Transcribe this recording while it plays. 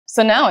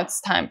So now it's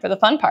time for the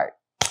fun part,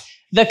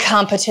 the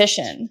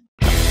competition.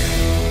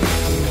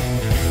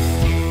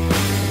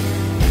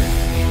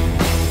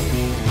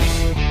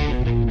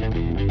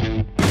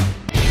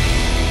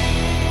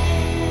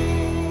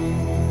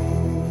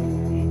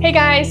 Hey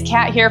guys,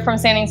 Kat here from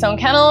Standing Stone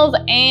Kennels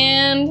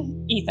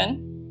and Ethan.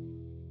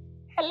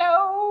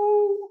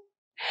 Hello.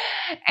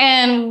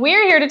 And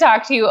we're here to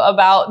talk to you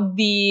about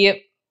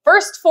the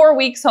first 4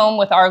 weeks home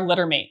with our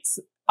Littermates.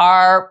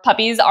 Our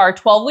puppies are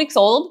 12 weeks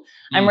old.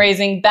 I'm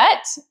raising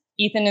Bet.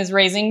 Ethan is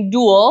raising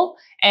Duel.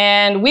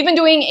 And we've been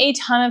doing a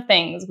ton of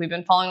things. We've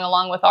been following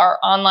along with our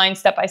online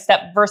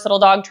step-by-step versatile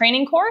dog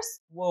training course.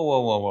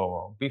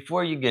 Whoa.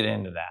 Before you get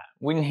into that,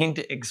 we need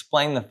to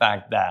explain the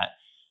fact that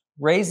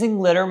raising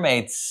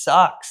Littermates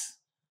sucks,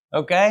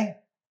 okay?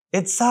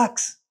 It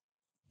sucks.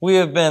 We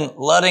have been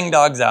letting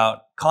dogs out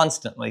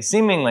constantly,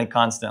 seemingly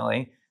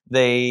constantly.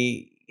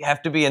 They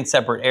have to be in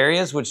separate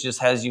areas, which just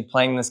has you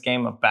playing this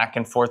game of back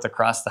and forth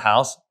across the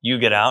house. You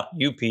get out,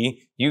 you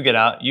pee, you get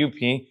out, you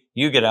pee,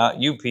 you get out,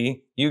 you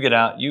pee, you get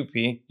out, you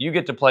pee, you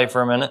get to play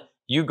for a minute,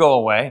 you go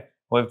away.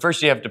 Well,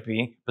 first you have to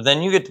pee, but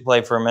then you get to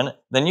play for a minute,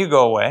 then you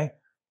go away.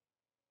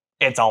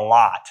 It's a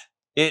lot.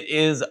 It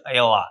is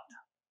a lot.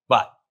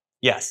 But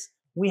yes,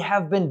 we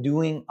have been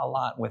doing a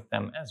lot with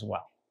them as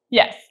well.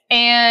 Yes,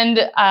 and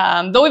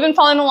though we've been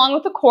following along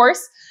with the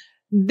course,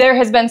 there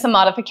has been some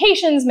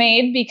modifications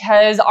made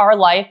because our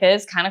life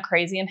is kind of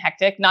crazy and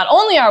hectic. Not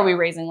only are we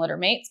raising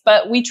Littermates,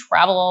 but we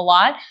travel a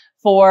lot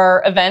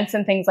for events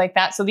and things like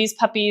that. So these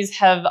puppies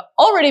have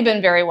already been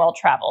very well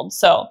traveled.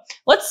 So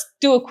let's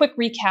do a quick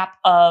recap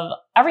of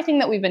everything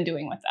that we've been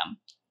doing with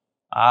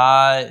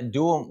them.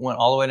 Duel went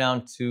all the way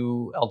down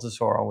to El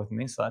Tesoro with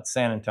me, so that's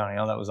San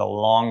Antonio. That was a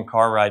long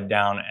car ride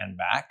down and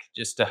back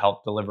just to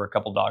help deliver a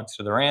couple dogs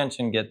to the ranch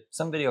and get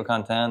some video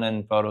content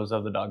and photos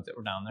of the dogs that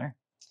were down there.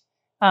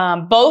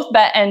 Both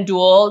Bet and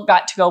Duel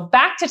got to go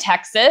back to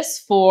Texas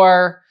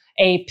for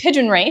a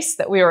pigeon race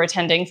that we were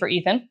attending for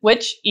Ethan,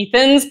 which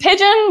Ethan's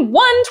pigeon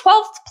won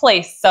 12th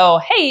place. So,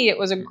 hey, it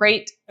was a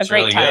great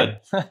really time.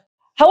 Good.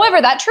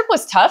 However, that trip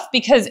was tough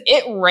because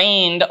it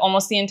rained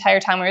almost the entire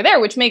time we were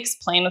there, which makes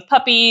playing with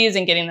puppies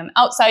and getting them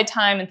outside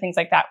time and things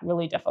like that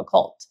really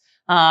difficult.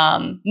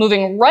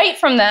 Moving right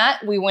from that,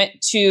 we went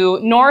to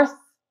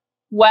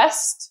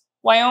Northwest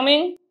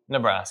Wyoming.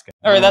 Nebraska.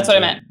 Or that's what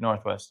I meant.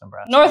 Northwest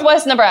Nebraska.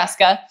 Northwest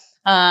Nebraska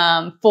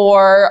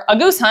for a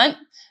goose hunt.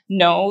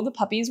 No, the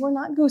puppies were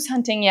not goose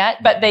hunting yet,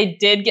 but they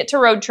did get to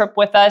road trip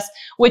with us,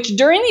 which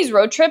during these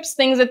road trips,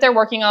 things that they're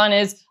working on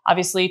is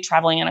obviously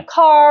traveling in a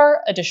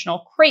car, additional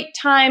crate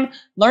time,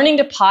 learning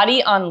to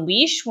potty on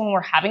leash when we're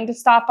having to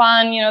stop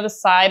on, the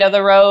side of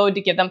the road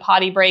to give them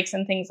potty breaks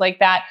and things like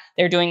that.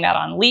 They're doing that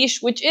on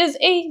leash, which is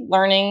a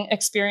learning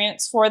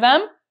experience for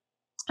them.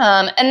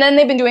 And then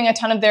they've been doing a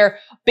ton of their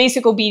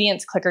basic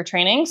obedience clicker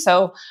training.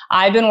 So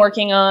I've been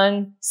working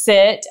on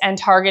sit and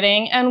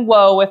targeting and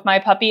whoa with my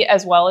puppy,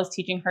 as well as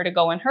teaching her to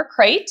go in her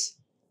crate.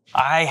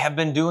 I have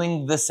been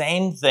doing the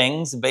same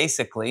things,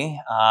 basically.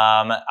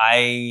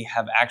 I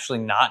have actually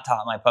not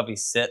taught my puppy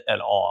sit at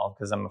all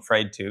because I'm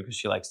afraid to, because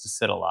she likes to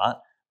sit a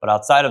lot. But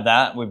outside of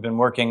that, we've been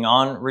working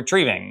on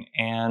retrieving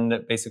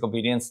and basic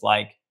obedience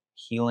like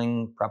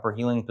heeling, proper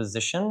heeling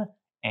position,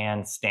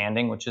 and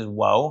standing, which is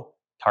whoa,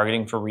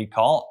 targeting for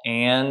recall,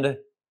 and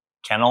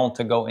kennel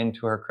to go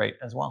into her crate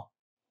as well.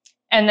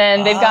 And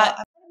then they've got...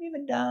 I've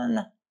even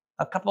done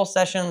a couple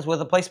sessions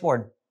with a place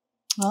board.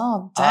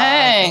 Oh,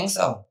 dang. I think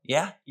so.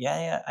 Yeah.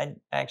 I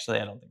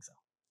don't think so.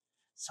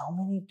 So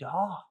many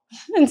dogs.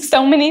 And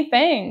so many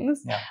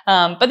things.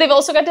 Yeah. But they've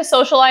also got to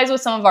socialize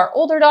with some of our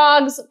older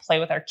dogs, play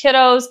with our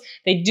kiddos.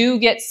 They do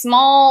get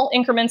small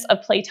increments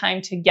of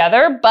playtime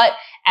together, but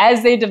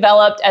as they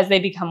developed, as they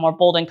become more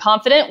bold and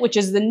confident, which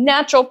is the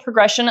natural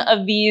progression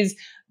of these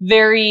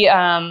very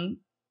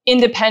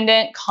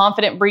independent,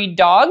 confident breed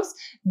dogs,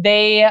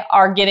 they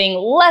are getting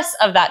less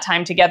of that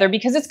time together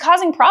because it's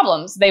causing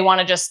problems. They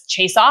want to just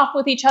chase off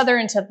with each other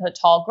into the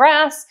tall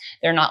grass.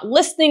 They're not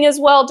listening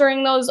as well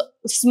during those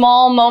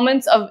small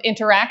moments of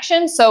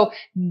interaction. So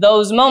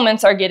those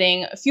moments are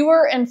getting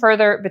fewer and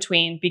further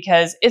between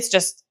because it's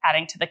just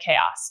adding to the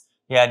chaos.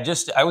 Yeah,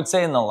 I would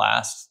say in the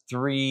last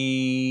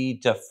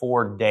 3 to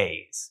 4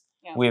 days,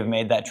 we have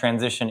made that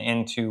transition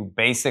into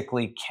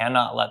basically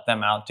cannot let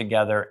them out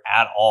together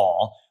at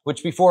all.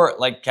 Which before,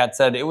 like Kat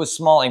said, it was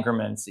small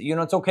increments.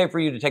 It's okay for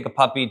you to take a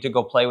puppy to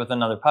go play with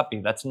another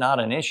puppy. That's not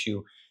an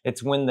issue.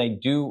 It's when they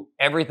do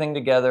everything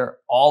together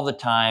all the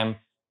time,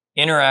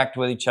 interact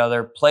with each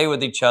other, play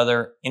with each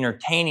other,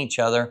 entertain each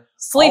other.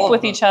 Sleep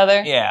with each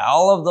other. Yeah,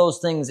 all of those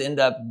things end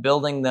up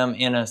building them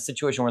in a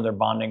situation where they're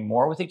bonding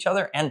more with each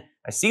other. And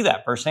I see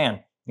that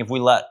firsthand. If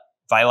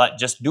I let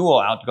just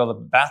Duel out to go to the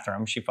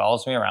bathroom, she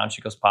follows me around,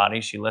 she goes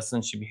potty, she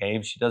listens, she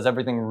behaves, she does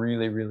everything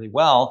really, really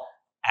well,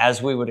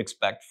 as we would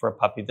expect for a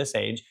puppy this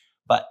age.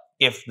 But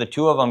if the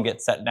two of them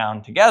get set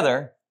down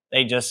together,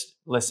 they just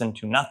listen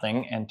to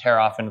nothing and tear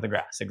off into the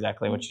grass,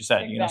 exactly what you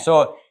said. Exactly.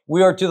 So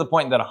we are to the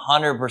point that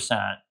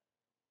 100%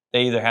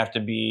 they either have to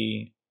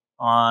be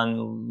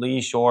on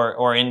leash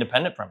or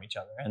independent from each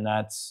other. And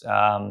that's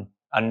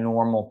a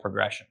normal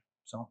progression.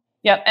 So.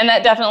 Yep, and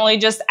that definitely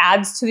just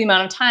adds to the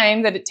amount of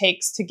time that it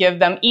takes to give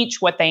them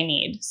each what they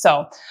need.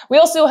 So we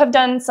also have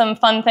done some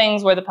fun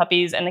things where the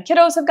puppies and the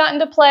kiddos have gotten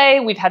to play.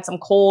 We've had some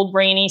cold,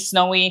 rainy,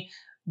 snowy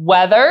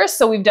weather.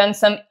 So we've done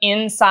some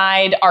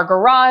inside our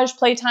garage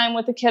playtime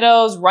with the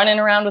kiddos, running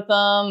around with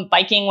them,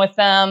 biking with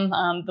them.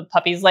 The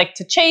puppies like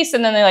to chase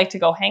and then they like to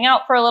go hang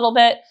out for a little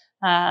bit.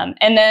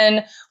 And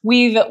then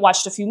we've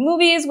watched a few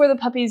movies where the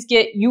puppies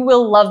get You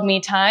Will Love Me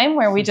time,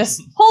 where we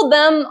just hold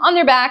them on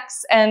their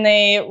backs and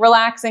they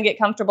relax and get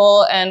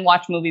comfortable and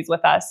watch movies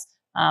with us.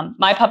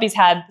 My puppies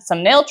had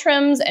some nail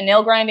trims and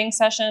nail grinding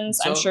sessions.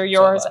 I'm sure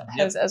yours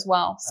has as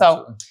well. So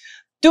absolutely.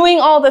 Doing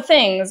all the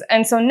things.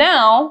 And so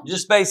now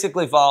just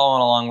basically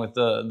following along with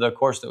the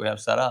course that we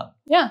have set up.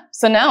 Yeah.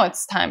 So now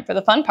it's time for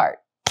the fun part,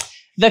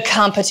 the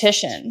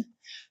competition.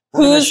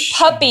 Whose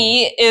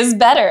puppy is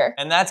better?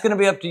 And that's going to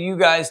be up to you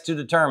guys to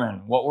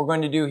determine. What we're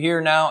going to do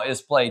here now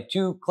is play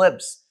 2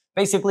 clips,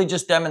 basically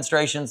just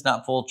demonstrations,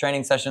 not full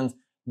training sessions,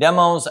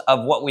 demos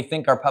of what we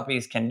think our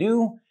puppies can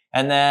do.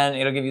 And then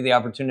it'll give you the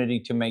opportunity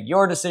to make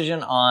your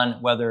decision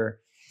on whether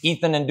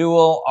Ethan and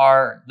Duel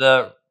are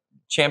the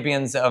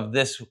champions of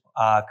this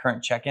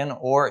current check-in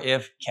or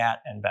if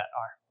Kat and Bet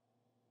are.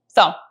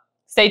 So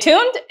stay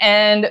tuned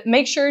and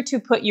make sure to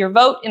put your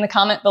vote in the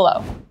comment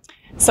below.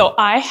 So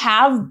I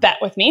have Bet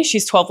with me.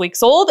 She's 12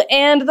 weeks old.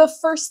 And the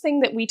first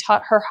thing that we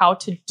taught her how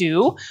to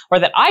do, or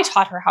that I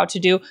taught her how to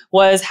do,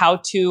 was how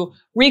to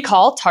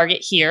recall,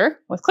 target here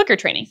with clicker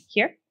training.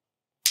 Here.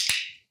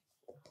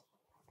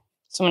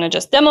 So I'm going to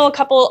just demo a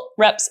couple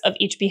reps of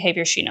each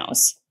behavior she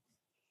knows.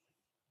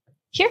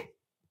 Here.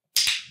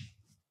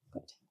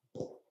 Good.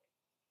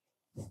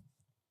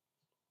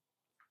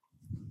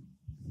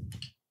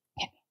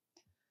 Okay.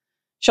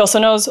 She also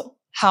knows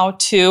how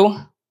to,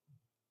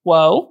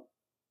 whoa.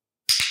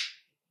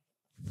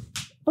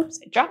 Oops,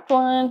 I dropped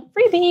one.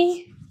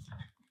 Freebie.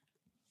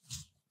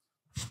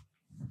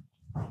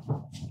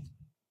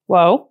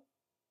 Whoa.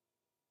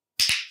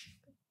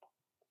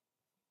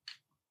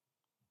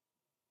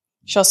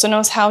 She also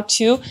knows how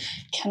to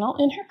kennel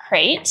in her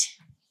crate.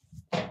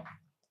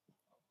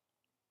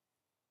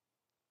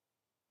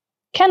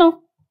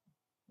 Kennel.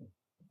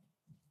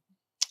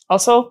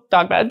 Also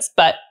dog beds,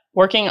 but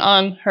working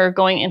on her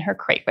going in her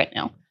crate right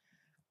now.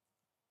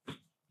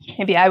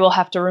 Maybe I will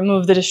have to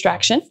remove the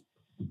distraction.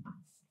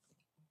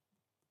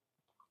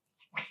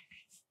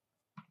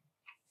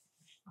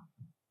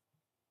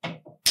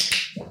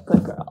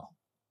 Good girl.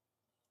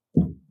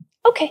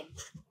 Okay.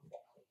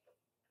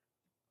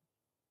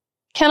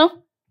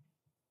 Kennel.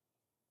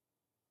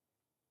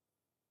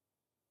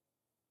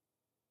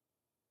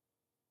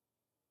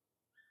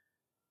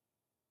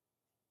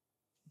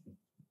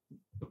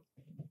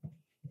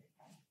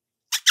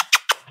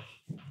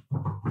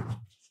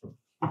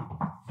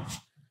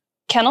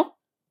 Kennel.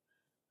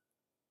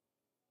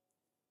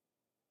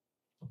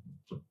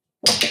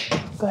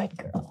 Good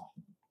girl.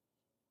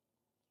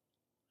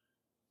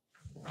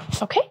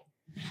 Okay.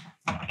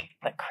 Get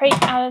the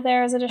crate out of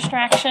there as a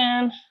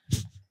distraction.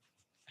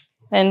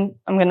 Then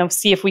I'm going to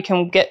see if we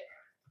can get...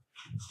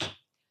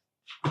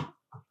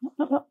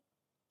 No.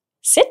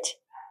 Sit.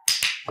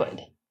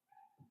 Good.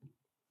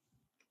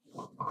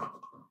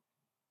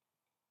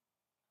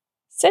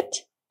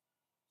 Sit.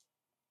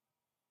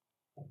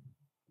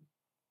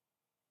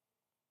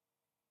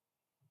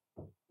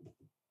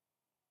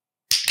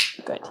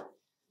 Good.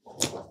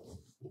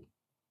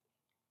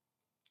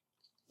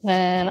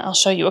 Then I'll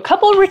show you a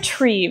couple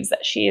retrieves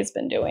that she has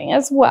been doing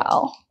as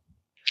well.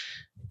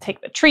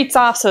 Take the treats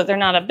off so that they're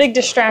not a big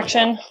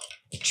distraction.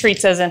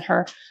 Treats as in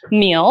her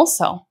meal.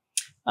 So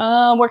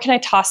where can I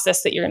toss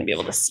this that you're going to be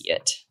able to see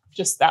it?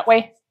 Just that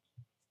way?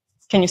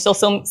 Can you still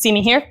see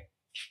me here?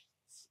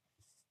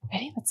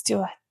 Ready? Let's do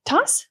a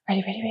toss.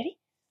 Ready, ready, ready?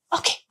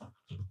 Okay.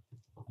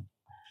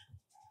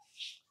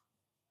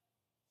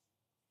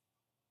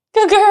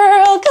 Good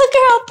girl,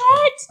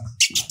 Bet.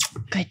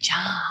 Good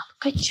job,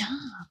 good job.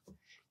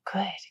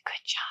 Good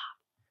job.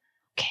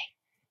 Okay,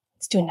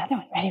 let's do another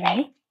one. Ready,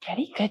 ready?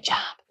 Ready? Good job.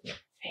 Ready,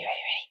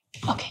 ready,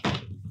 ready? Okay.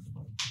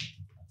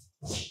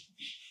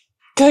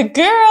 Good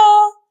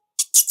girl.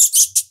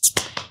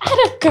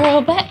 Atta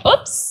girl, Bet.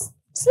 Oops,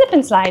 slip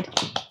and slide.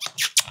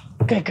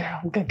 Good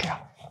girl, good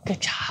girl.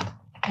 Good job,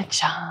 good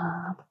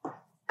job.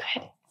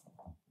 Good.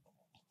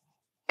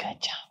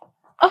 Good job.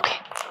 Okay,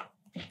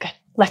 good.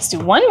 Let's do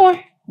one more.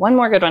 One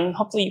more good one.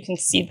 Hopefully you can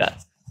see the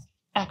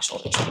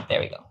actual retrieve. There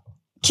we go.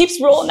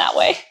 Keeps rolling that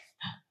way.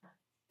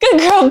 Good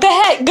girl,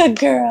 Bet. Good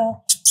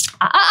girl.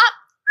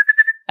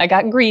 I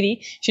got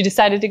greedy. She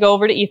decided to go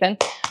over to Ethan.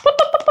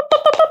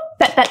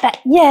 Bet.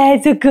 Yeah,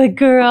 it's a good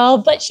girl.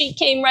 But she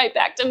came right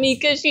back to me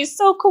because she's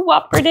so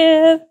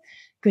cooperative.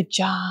 Good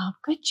job.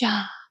 Good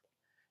job.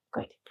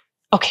 Good.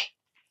 Okay.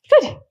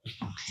 Good.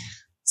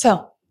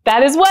 So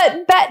that is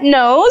what Bet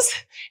knows.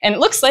 And it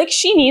looks like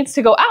she needs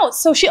to go out.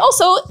 So she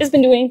also has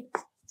been doing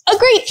a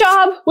great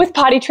job with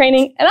potty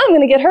training, and I'm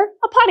going to get her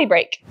a potty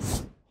break.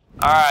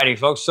 Alrighty,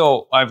 folks.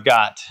 So I've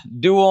got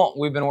Duel.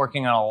 We've been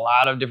working on a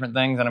lot of different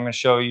things, and I'm going to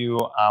show you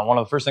one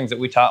of the first things that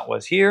we taught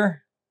was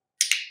here.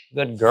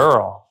 Good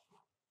girl.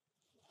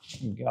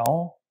 There you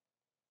go.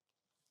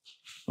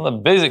 One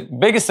of the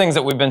biggest things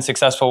that we've been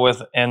successful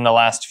with in the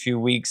last few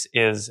weeks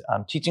is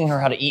teaching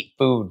her how to eat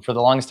food. For the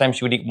longest time,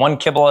 she would eat one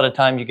kibble at a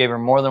time. You gave her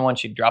more than one,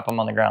 she'd drop them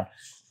on the ground.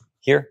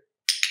 Here.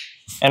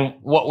 And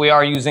what we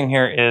are using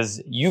here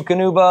is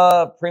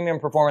Eukanuba Premium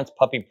Performance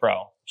Puppy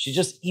Pro. She's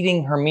just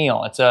eating her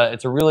meal. It's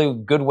a really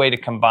good way to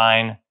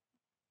combine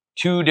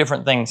two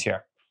different things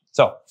here.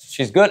 So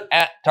she's good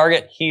at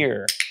target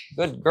here.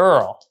 Good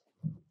girl.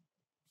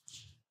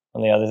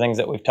 One of the other things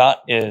that we've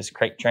taught is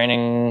crate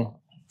training,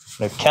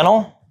 the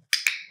kennel.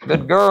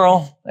 Good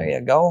girl. There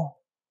you go.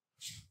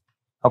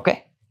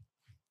 Okay.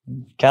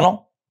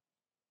 Kennel.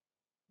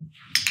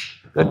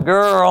 Good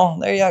girl.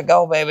 There you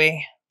go,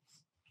 baby.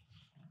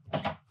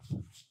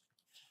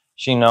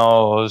 She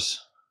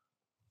knows.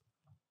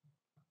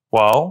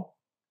 Whoa.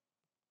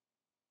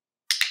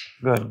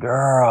 Good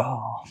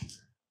girl.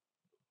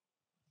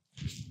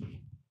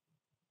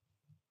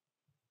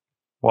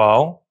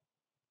 Whoa.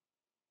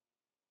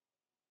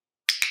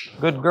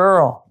 Good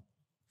girl.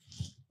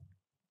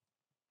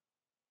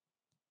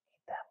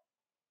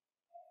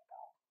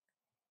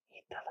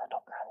 Eat the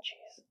little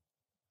crunchies.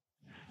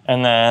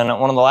 And then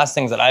one of the last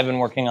things that I've been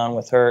working on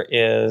with her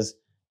is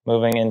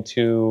moving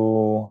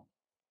into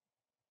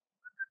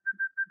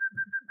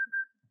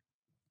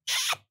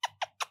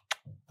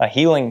a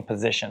healing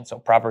position, so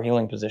proper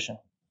healing position.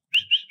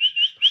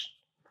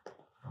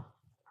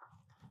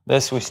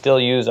 This, we still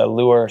use a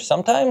lure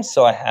sometimes,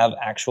 so I have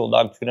actual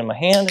dog food in my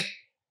hand.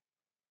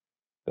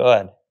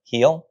 Good.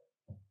 Heel.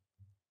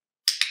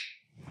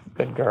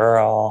 Good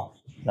girl.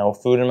 No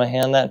food in my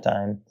hand that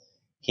time.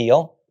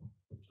 Heel.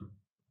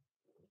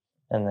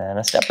 And then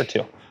a step or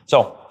two.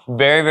 So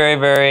very, very,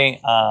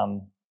 very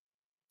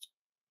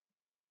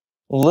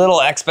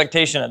little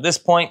expectation at this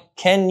point.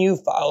 Can you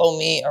follow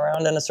me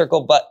around in a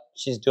circle? But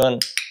she's doing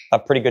a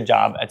pretty good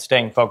job at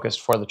staying focused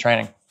for the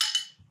training.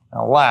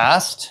 Now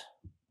last,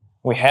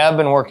 we have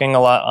been working a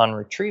lot on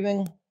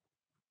retrieving.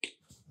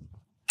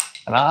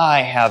 And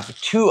I have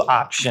two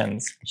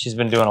options. She's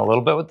been doing a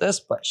little bit with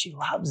this, but she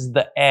loves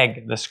the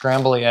egg, the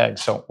scrambly egg.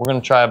 So we're gonna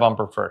try a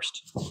bumper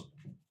first.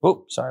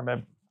 Oop, sorry,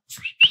 babe.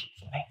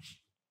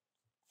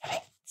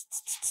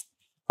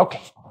 Okay.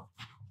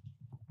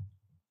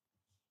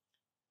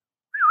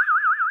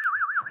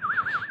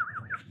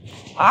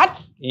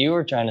 Hot? You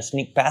were trying to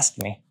sneak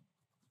past me.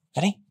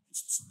 Ready?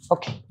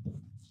 Okay.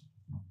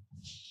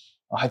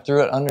 Oh, I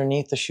threw it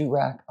underneath the shoe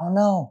rack. Oh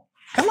no.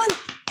 Come on.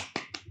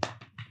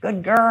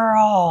 Good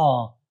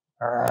girl.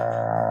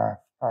 There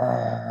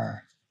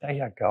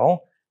you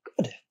go.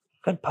 Good.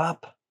 Good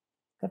pop.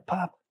 Good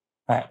pop.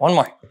 All right, one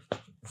more.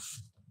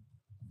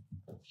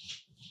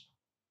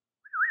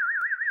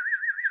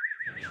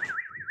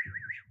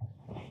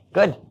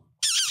 Good.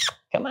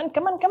 Come on,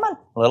 come on, come on.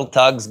 Little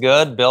tug's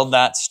good. Build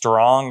that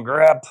strong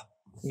grip.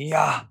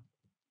 Yeah.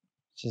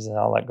 She said,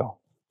 I'll let go.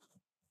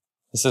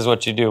 This is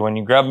what you do. When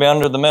you grab me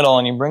under the middle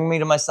and you bring me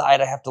to my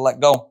side, I have to let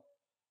go.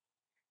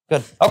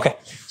 Good. Okay.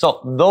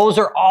 So those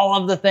are all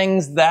of the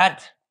things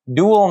that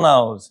Dual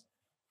knows.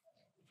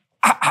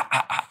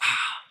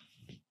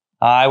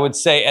 I would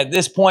say at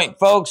this point,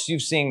 folks,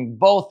 you've seen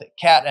both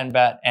Kat and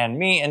Bet and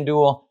me and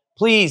Dual.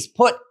 Please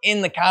put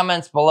in the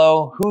comments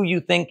below who you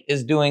think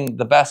is doing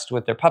the best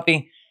with their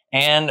puppy.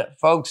 And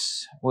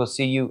folks, we'll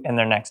see you in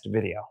their next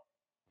video.